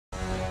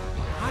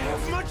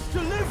much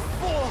to live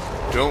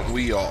for. Don't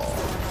we all?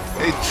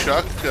 Hey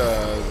Chuck,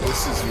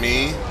 this is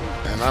me,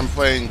 and I'm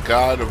playing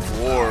God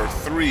of War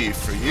 3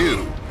 for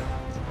you.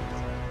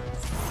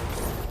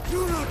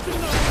 Do not deny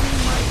me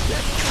my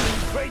destiny,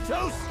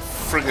 Kratos.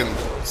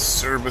 Friggin'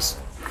 service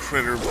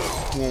critter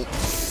won't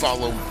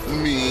follow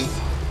me.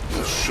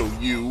 I'll show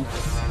you.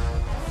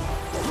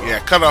 Yeah,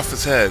 cut off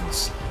his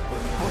heads.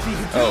 What are you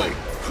doing?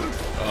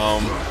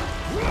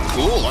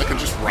 Cool, I can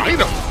just ride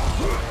him.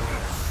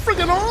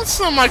 Friggin'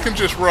 awesome, I can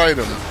just ride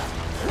him.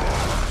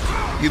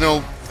 You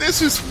know,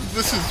 this is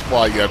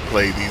why I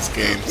play these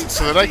games,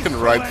 so that I can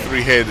ride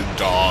three-headed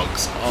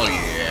dogs. Oh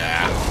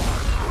yeah.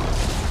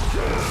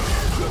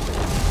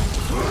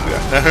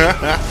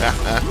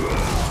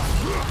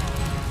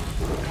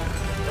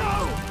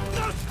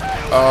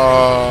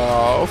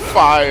 Oh,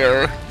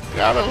 fire.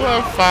 Gotta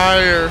love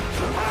fire.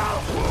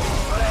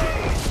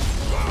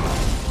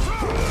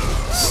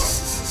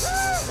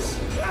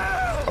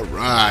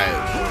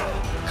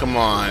 Alright. Come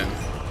on.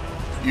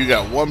 You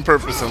got one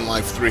purpose in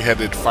life,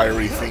 three-headed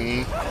fiery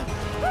thingy.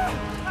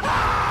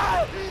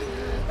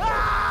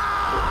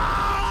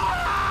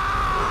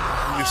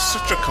 You're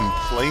such a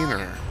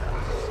complainer.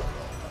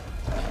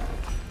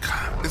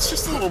 God, it's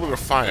just a little bit of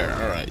fire.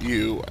 Alright,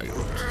 you. I'm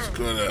just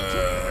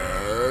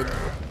gonna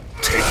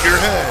take your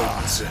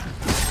heads.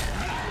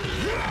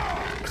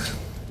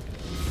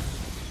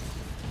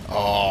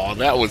 Oh,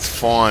 that was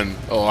fun.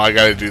 Oh, I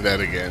gotta do that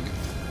again.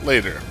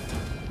 Later.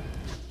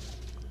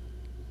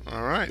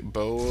 Alright,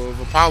 Bow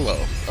of Apollo.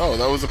 Oh,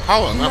 that was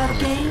Apollo, not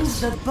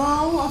Prometheus. The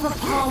Bow of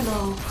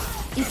Apollo.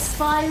 Its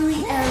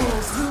fiery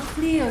arrows will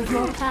clear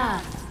your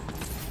path.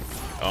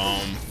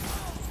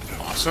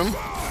 Awesome.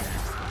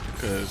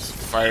 Because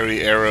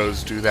fiery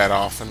arrows do that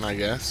often, I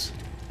guess.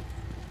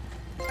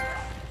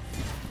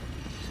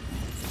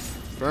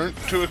 Burnt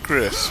to a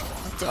crisp.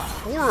 That's a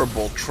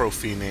horrible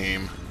trophy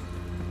name.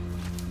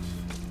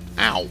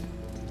 Ow.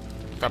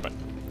 Stop it.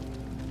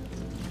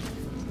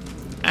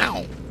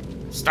 Ow.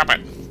 Stop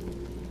it.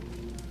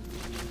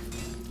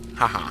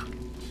 Haha.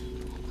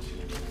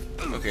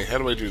 Okay, how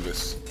do I do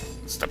this?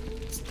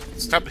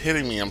 Stop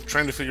hitting me. I'm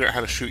trying to figure out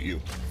how to shoot you.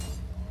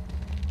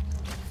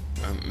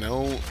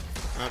 No.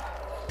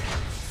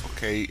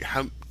 Okay,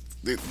 how...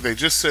 They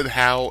just said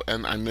how,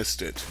 and I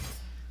missed it.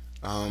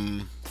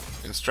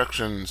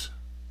 Instructions.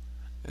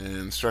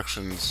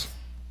 Instructions.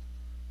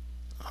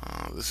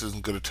 This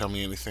isn't going to tell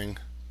me anything.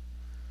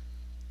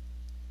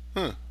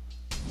 Huh.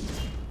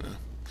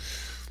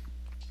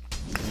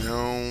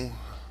 No.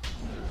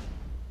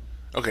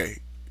 Okay.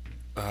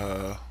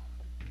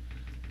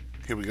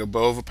 Here we go.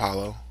 Bow of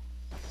Apollo.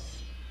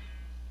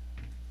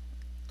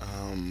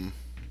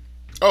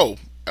 Oh,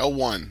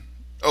 L1.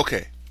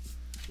 Okay.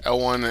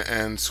 L1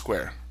 and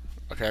square.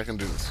 Okay, I can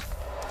do this.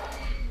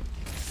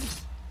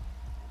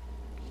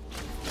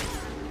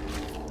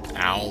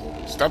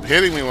 Ow. Stop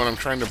hitting me when I'm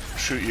trying to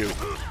shoot you.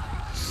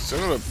 Son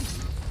of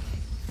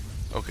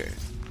a... Okay.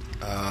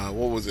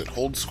 What was it?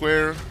 Hold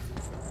square.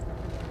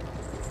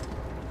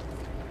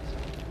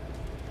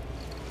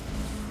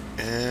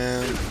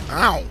 And...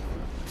 Ow!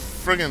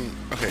 Friggin...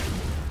 Okay.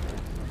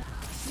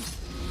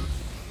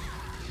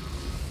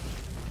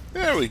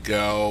 There we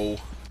go.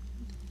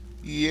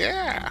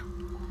 Yeah.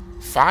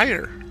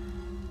 Fire.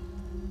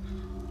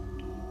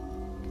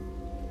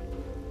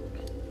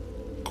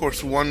 Of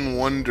course, one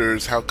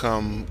wonders how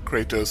come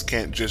Kratos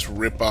can't just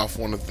rip off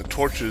one of the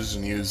torches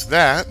and use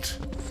that.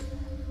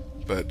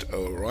 But,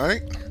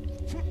 alright.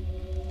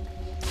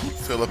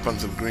 Fill up on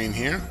some green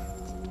here.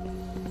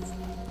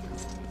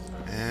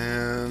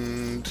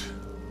 And...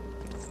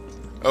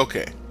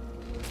 Okay.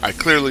 I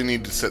clearly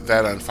need to set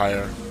that on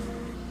fire.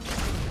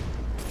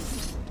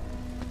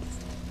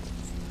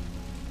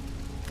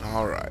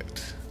 Alright.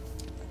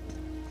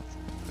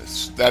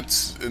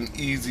 That's an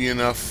easy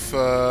enough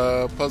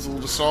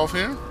puzzle to solve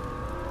here.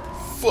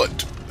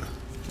 Foot.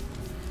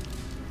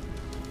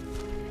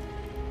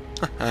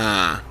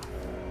 Haha.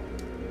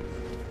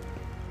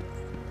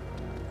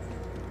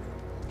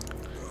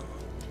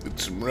 Get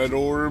some red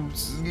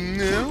orbs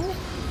now.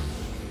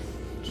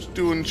 Just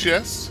doing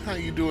chess. How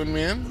you doing,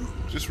 man?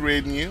 Just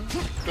raiding you.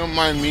 Don't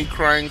mind me,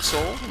 crying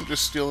soul. I'm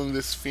just stealing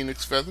this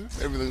phoenix feather.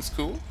 Everything's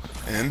cool.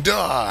 And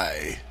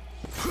die.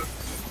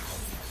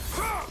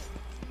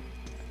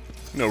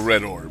 No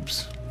red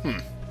orbs.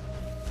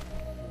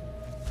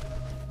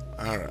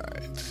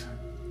 Alright.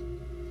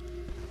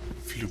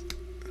 Floop.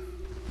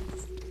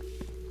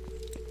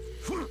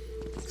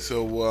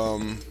 So,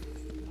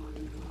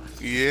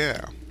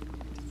 yeah.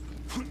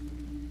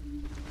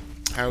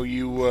 How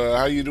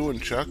you doing,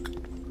 Chuck?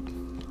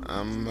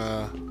 I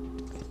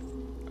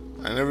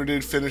never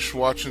did finish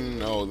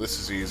watching... Oh, this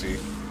is easy.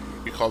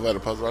 You call that a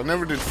puzzle? I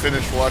never did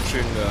finish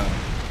watching,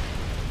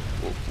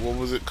 what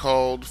was it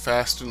called?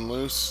 Fast and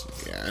Loose?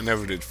 Yeah, I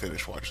never did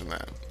finish watching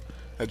that.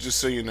 Just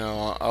so you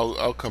know,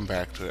 I'll come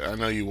back to it. I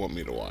know you want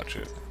me to watch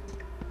it.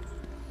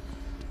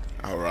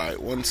 Alright,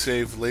 one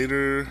save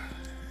later,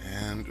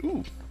 and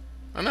ooh,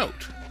 a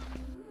note.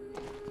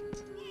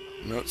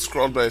 Note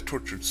scrawled by a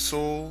tortured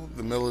soul.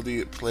 The melody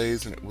it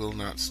plays and it will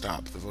not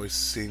stop. The voice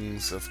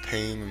sings of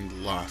pain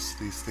and loss.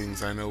 These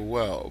things I know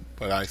well,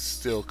 but I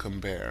still can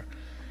bear.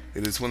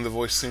 It is when the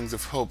voice sings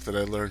of hope that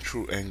I learn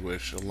true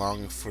anguish, a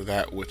longing for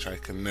that which I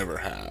can never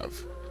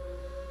have.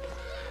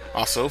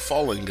 Also,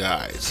 falling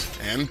guys.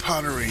 And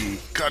pottery.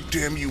 God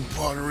damn you,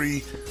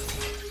 pottery.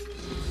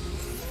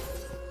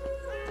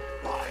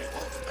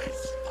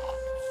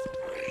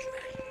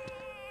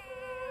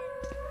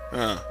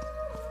 Huh.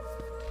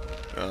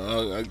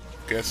 I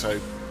guess I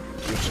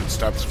should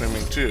stop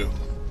screaming too.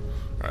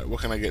 Alright,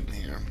 what can I get in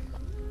here?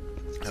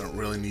 I don't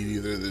really need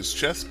either of those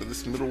chests, but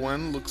this middle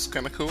one looks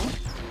kind of cool.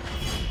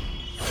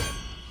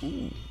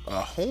 Ooh,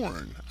 a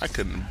horn. I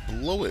can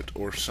blow it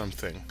or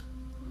something.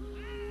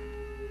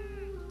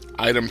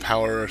 Item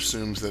power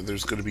assumes that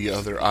there's going to be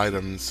other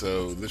items,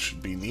 so this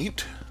should be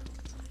neat.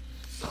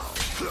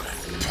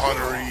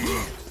 Pottery.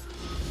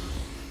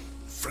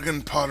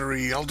 Friggin'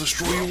 pottery. I'll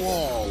destroy you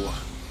all.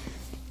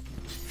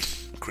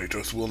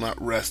 Kratos will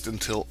not rest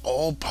until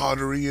all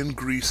pottery in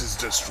Greece is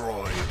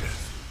destroyed.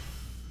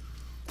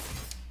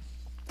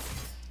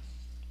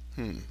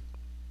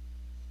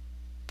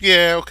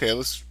 Yeah, okay,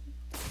 let's...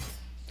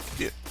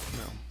 Yeah,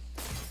 no.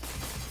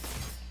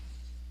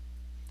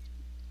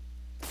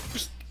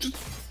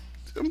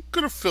 I'm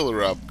gonna fill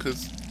her up,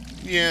 because,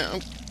 yeah,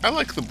 I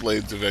like the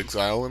Blades of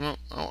Exile, and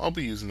I'll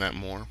be using that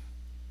more.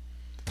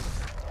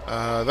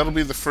 That'll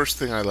be the first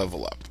thing I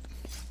level up.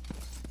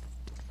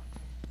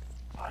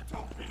 I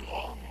don't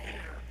belong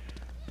here.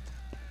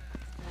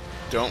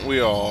 Don't we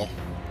all?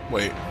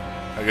 Wait,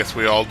 I guess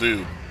we all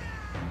do.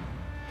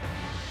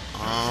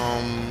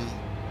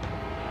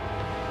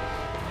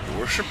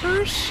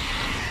 Worshippers?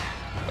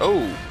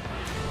 Oh,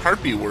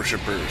 harpy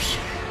worshippers.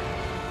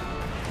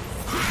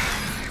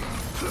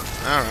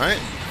 Alright.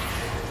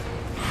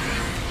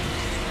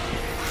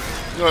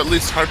 You know, at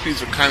least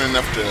harpies are kind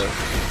enough to...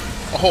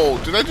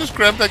 Oh, did I just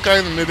grab that guy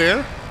in the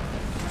midair?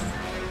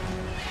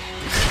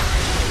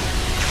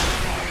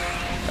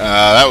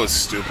 That was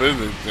stupid.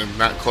 They're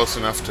not close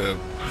enough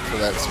for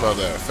that spell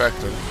to affect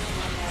him.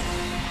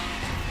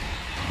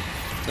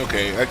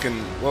 Okay, I can...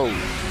 Whoa.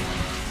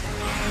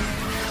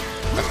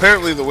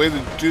 Apparently the way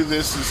to do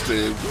this is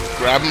to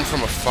grab him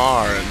from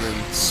afar and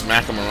then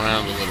smack him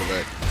around a little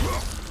bit.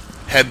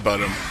 Headbutt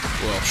him.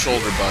 Well,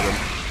 shoulder butt him.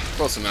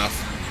 Close enough.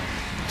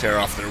 Tear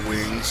off their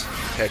wings.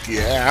 Heck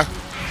yeah.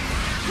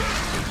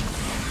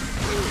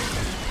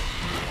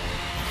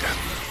 God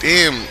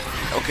damn.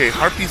 Okay,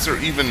 harpies are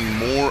even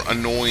more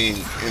annoying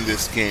in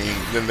this game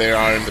than they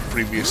are in the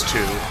previous two.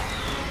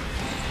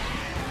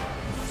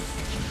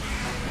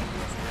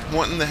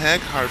 What in the heck,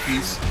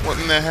 harpies? What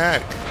in the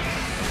heck?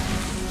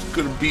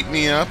 Gonna beat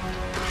me up?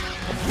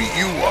 I'll beat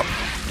you up.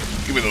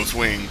 Give me those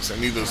wings. I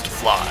need those to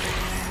fly.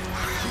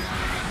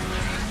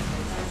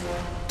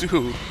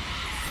 Dude.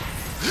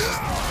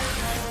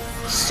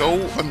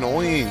 So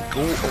annoying.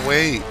 Go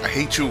away. I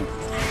hate you.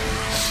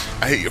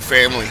 I hate your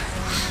family.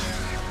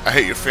 I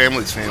hate your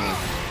family's family.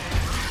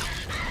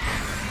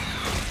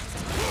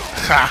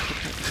 Ha!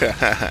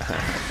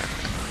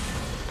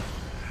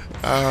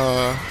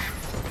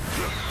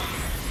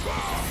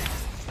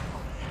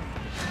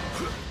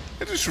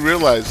 I just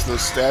realized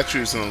those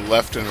statues on the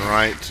left and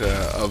right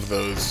of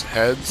those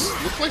heads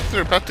look like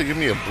they're about to give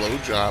me a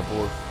blowjob,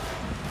 or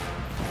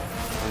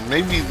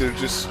maybe they're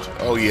just...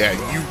 Oh yeah,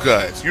 you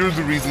guys, you're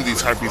the reason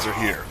these harpies are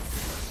here.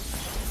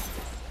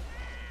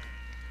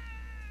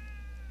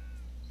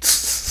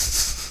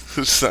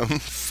 There's something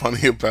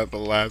funny about the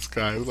last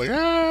guy. I was like,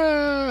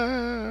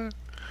 ah!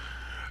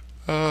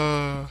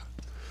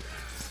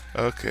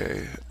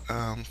 Okay,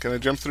 can I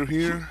jump through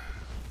here?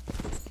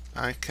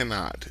 I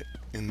cannot.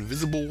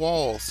 Invisible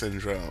wall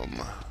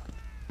syndrome.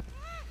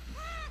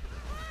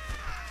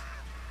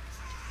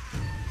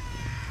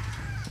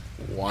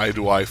 Why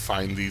do I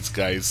find these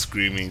guys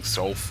screaming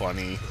so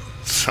funny?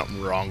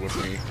 Something wrong with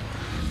me.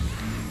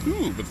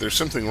 Ooh, but there's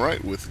something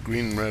right with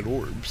green and red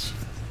orbs.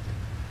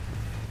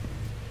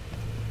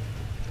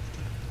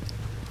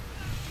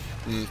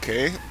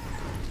 Okay.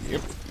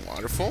 Yep,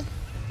 waterfall.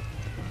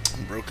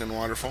 Broken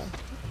waterfall.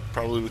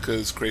 Probably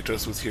because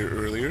Kratos was here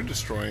earlier,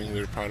 destroying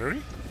their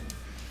pottery.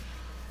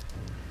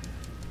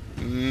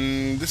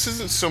 This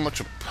isn't so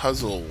much a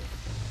puzzle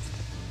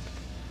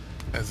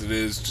as it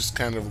is just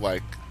kind of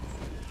like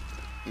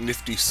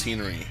nifty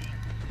scenery.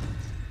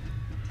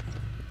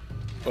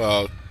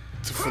 Well,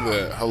 for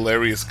the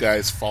hilarious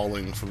guys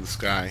falling from the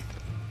sky.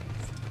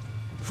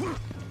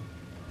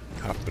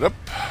 Hop it up.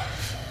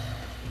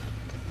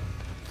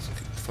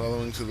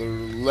 Following to the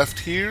left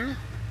here.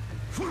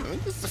 I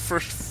think this is the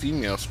first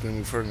female scream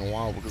we've heard in a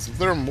while, because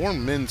there are more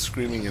men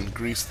screaming in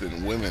Greece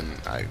than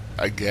women,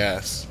 I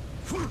guess.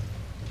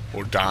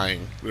 Or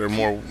dying. There are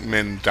more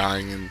men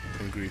dying in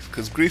Greece.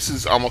 Because Greece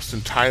is almost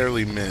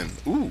entirely men.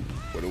 Ooh,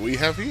 what do we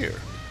have here?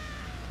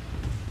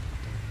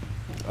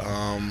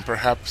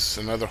 Perhaps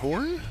another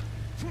horn?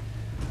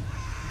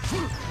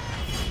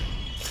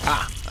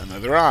 Ah,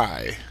 another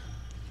eye.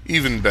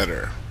 Even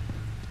better.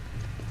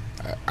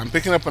 I'm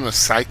picking up on a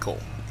cycle.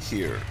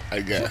 here,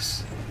 I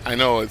guess. I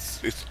know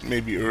it's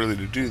maybe early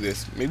to do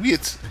this. Maybe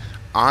it's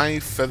eye,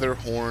 feather,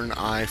 horn,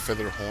 eye,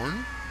 feather,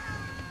 horn?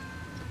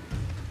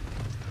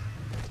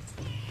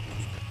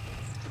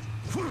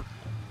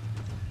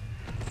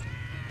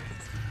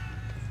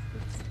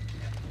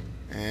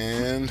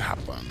 And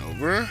hop on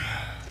over.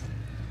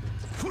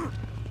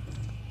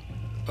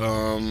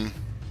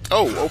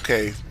 Oh,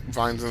 okay.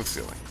 Vines on the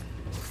ceiling.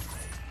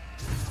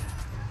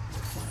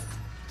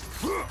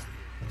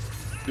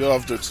 You'll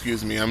have to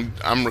excuse me.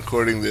 I'm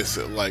recording this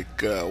at like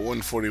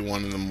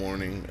 1:41 in the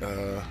morning.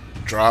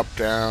 Drop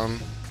down.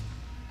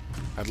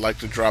 I'd like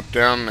to drop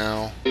down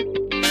now.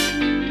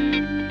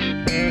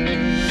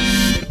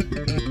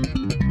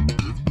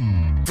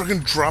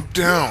 Friggin' drop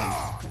down.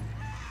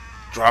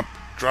 Drop.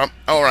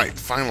 Alright,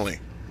 finally.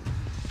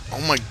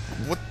 Oh my,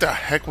 what the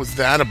heck was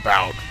that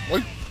about?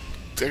 What?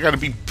 I gotta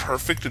be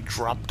perfect to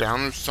drop down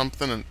or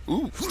something and...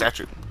 Ooh,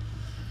 statue.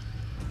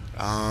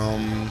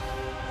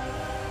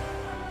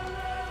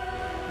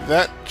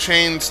 That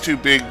chain's too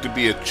big to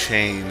be a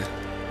chain.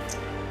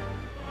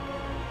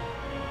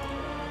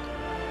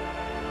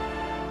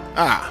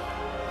 Ah.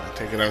 I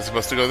take it I was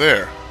supposed to go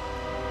there.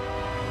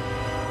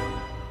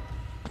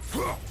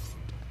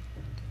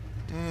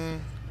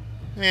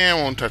 Yeah,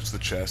 I won't touch the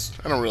chest.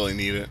 I don't really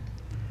need it.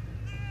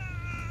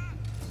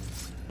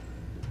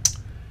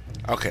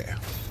 Okay.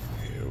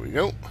 Here we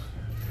go.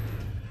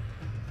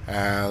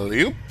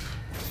 Alley-oop.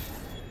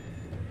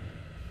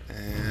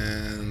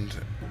 And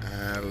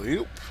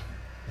alley-oop.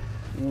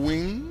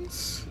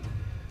 Wings.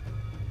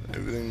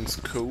 Everything's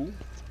cool.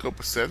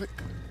 Copacetic.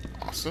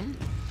 Awesome.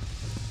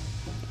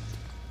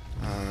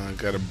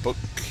 Got a book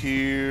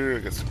here. I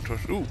got some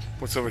toast. Ooh,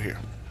 what's over here?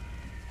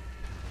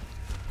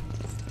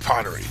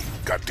 Pottery.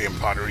 Goddamn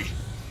pottery.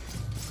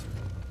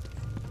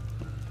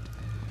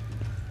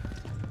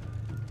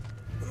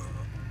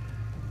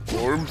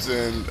 Orbs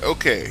and...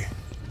 Okay.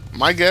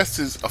 My guess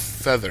is a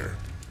feather.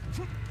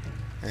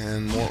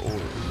 And more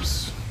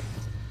orbs.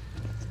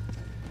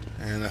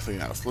 And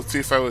nothing else. Let's see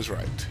if I was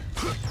right.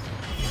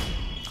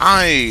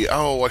 Eye!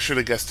 Oh, I should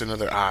have guessed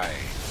another eye.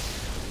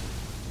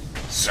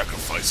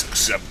 Sacrifice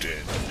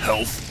accepted.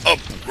 Health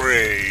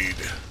upgrade.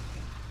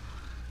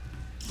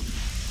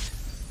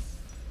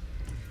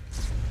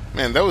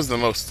 Man, that was the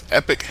most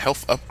epic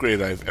health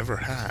upgrade I've ever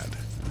had.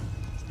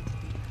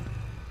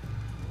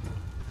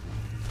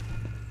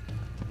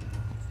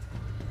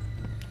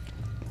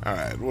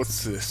 Alright,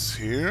 what's this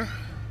here?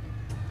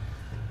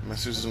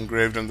 Message is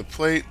engraved on the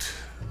plate.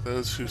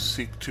 Those who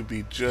seek to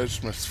be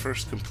judged must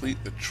first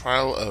complete the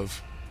trial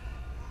of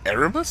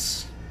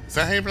Erebus? Is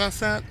that how you pronounce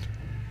that?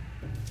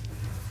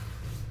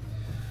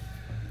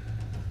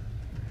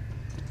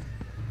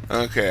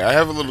 Okay, I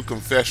have a little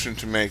confession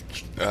to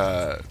make,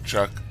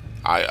 Chuck.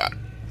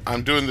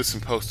 I'm doing this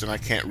in post and I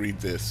can't read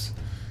this.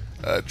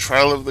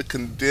 Trial of the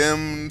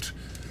Condemned.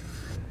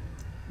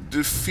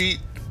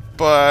 Defeat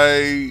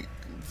by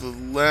the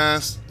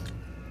last...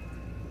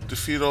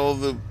 Defeat all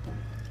the...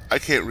 I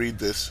can't read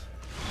this.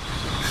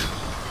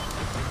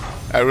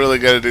 I really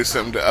gotta do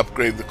something to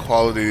upgrade the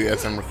quality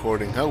as I'm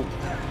recording. Oh,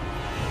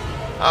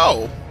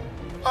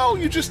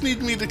 you just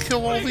need me to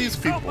kill all these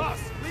people.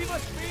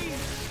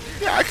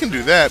 Yeah, I can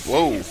do that.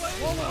 Whoa.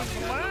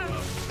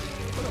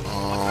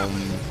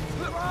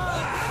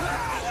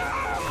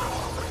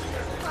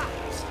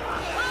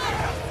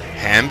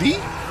 Handy?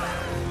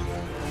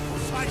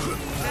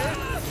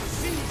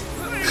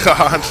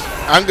 God,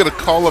 I'm gonna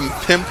call them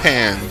pimp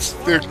hands.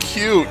 They're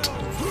cute.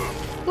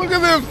 Look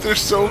at them, they're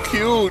so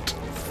cute.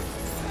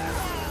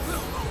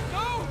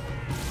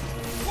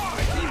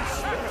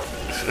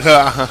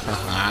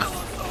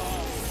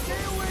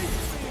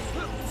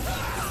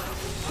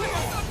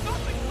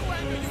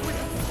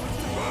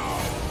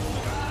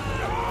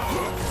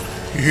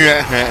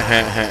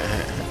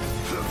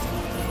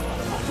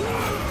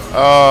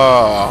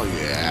 Oh,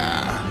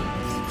 yeah.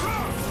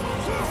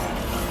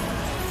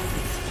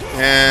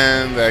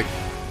 And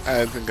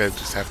I think I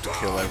just have to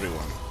kill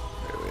everyone.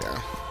 There we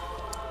are.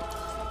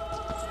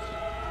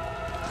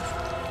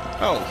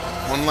 Oh,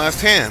 one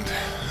last hand.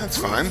 That's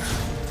fine.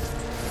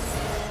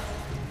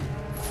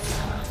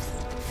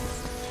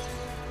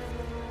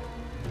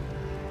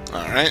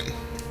 Alright.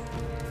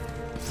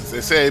 As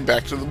they say,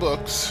 back to the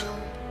books.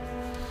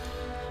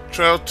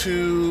 Trial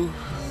 2,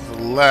 the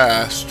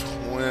last,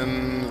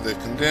 when the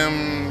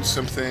condemned,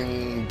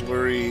 something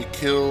blurry,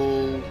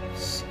 kill,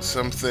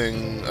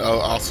 something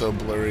also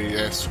blurry,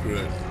 yeah, screw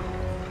it.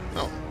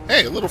 Oh,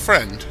 hey, a little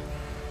friend.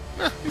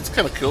 He's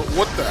kind of cool.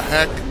 What the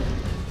heck?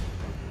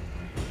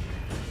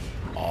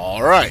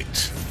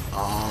 Alright.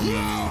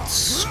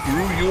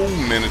 Screw you,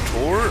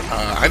 Minotaur.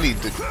 I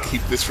need to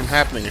keep this from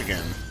happening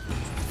again.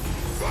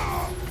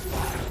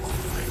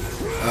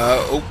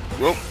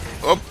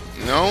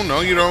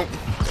 No, you don't.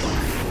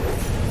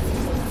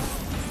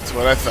 That's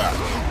what I thought.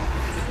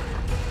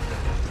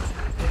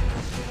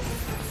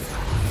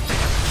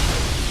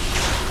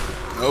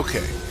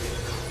 Okay.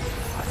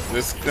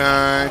 This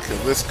guy, kill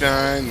this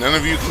guy. None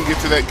of you can get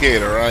to that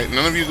gate, alright?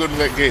 None of you go to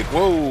that gate.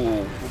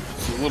 Whoa!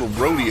 It's a little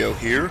rodeo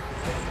here.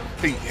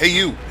 Hey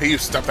you,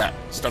 stop that.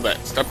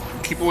 Stop,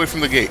 keep away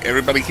from the gate.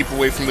 Everybody keep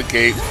away from the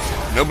gate.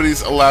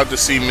 Nobody's allowed to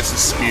see Mrs.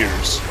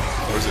 Spears.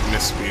 Or is it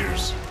Miss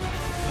Spears?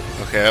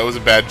 Okay, that was a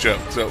bad joke,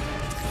 so...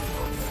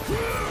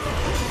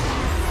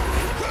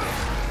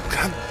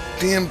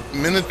 Goddamn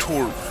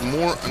Minotaur,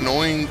 more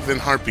annoying than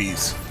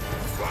harpies.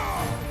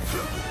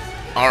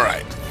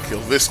 Alright,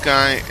 kill this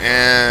guy,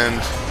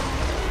 and...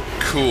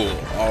 Cool,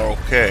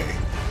 okay.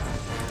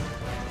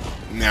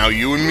 Now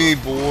you and me,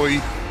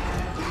 boy.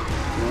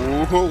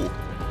 Whoa.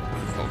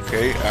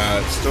 Okay,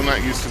 still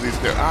not used to these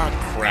guys. Ah,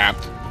 crap.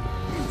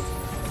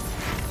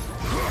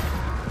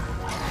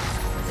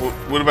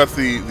 What about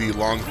the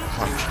long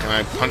punch? Can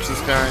I punch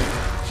this guy?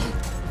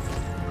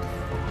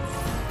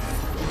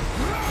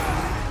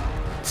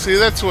 See,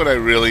 that's what I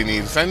really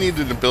need. I need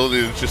an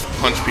ability to just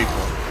punch people.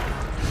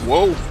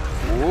 Whoa.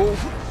 Whoa.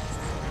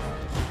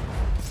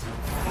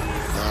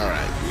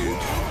 Alright,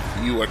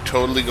 dude. You are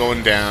totally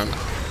going down.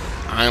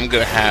 I'm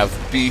gonna have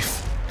beef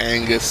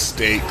Angus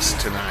steaks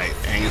tonight.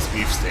 Angus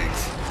beef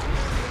steaks.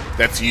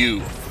 That's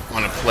you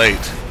on a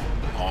plate.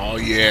 Oh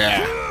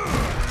yeah.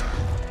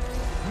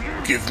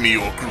 Give me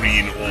your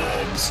green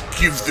orbs.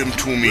 Give them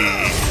to me.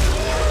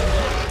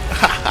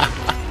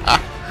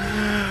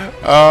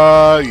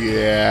 Oh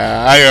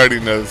yeah. I already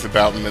know this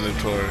about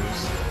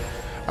Minotaurs.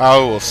 I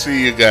will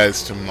see you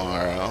guys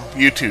tomorrow.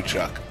 You too,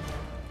 Chuck.